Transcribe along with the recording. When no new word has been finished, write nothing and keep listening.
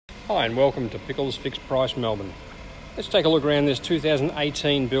Hi and welcome to Pickles Fixed Price Melbourne. Let's take a look around this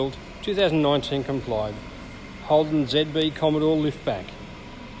 2018 built, 2019 complied Holden ZB Commodore Liftback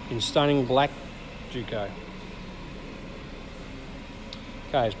in stunning black Duco.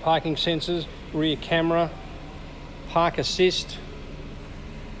 Okay, it's parking sensors, rear camera, park assist,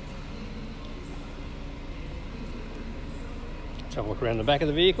 let's have a look around the back of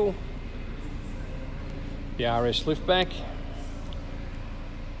the vehicle, the RS Liftback.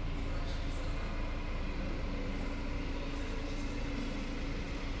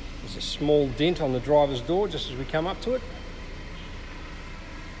 There's a small dent on the driver's door just as we come up to it.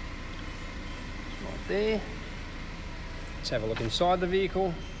 It's right there. Let's have a look inside the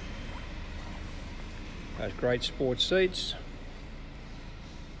vehicle. Those great sports seats.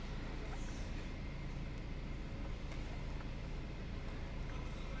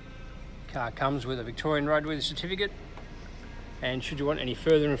 Car comes with a Victorian Roadworthy certificate, and should you want any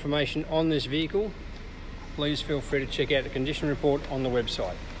further information on this vehicle, please feel free to check out the condition report on the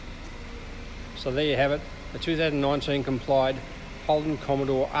website. So there you have it, the 2019 complied Holden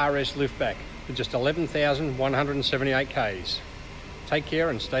Commodore RS Liftback with just 11,178 Ks. Take care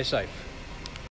and stay safe.